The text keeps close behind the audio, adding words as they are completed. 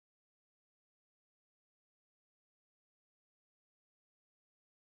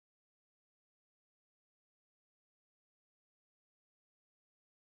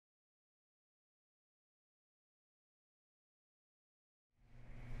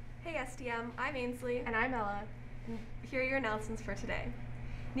SDM. I'm Ainsley. And I'm Ella. And here are your announcements for today.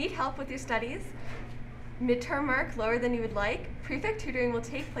 Need help with your studies? Midterm mark lower than you would like? Prefect tutoring will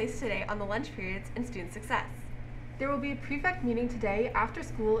take place today on the lunch periods and student success. There will be a prefect meeting today after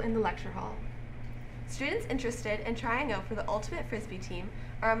school in the lecture hall. Students interested in trying out for the Ultimate Frisbee team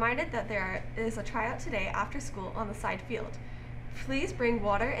are reminded that there is a tryout today after school on the side field. Please bring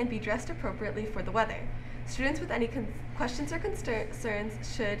water and be dressed appropriately for the weather. Students with any questions or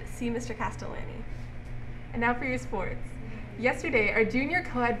concerns should see Mr. Castellani. And now for your sports. Yesterday, our junior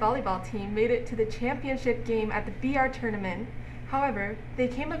co-ed volleyball team made it to the championship game at the BR tournament. However, they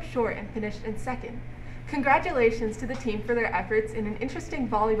came up short and finished in second. Congratulations to the team for their efforts in an interesting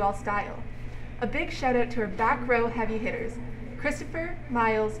volleyball style. A big shout out to our back row heavy hitters, Christopher,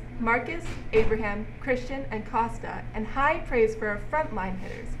 Miles, Marcus, Abraham, Christian, and Costa, and high praise for our frontline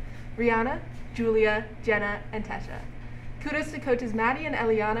hitters, Rihanna, Julia, Jenna, and Tesha. Kudos to coaches Maddie and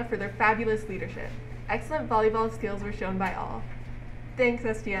Eliana for their fabulous leadership. Excellent volleyball skills were shown by all. Thanks,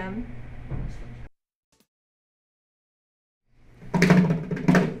 SDM.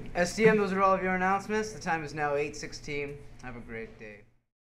 SDM, those are all of your announcements. The time is now 8:16. Have a great day.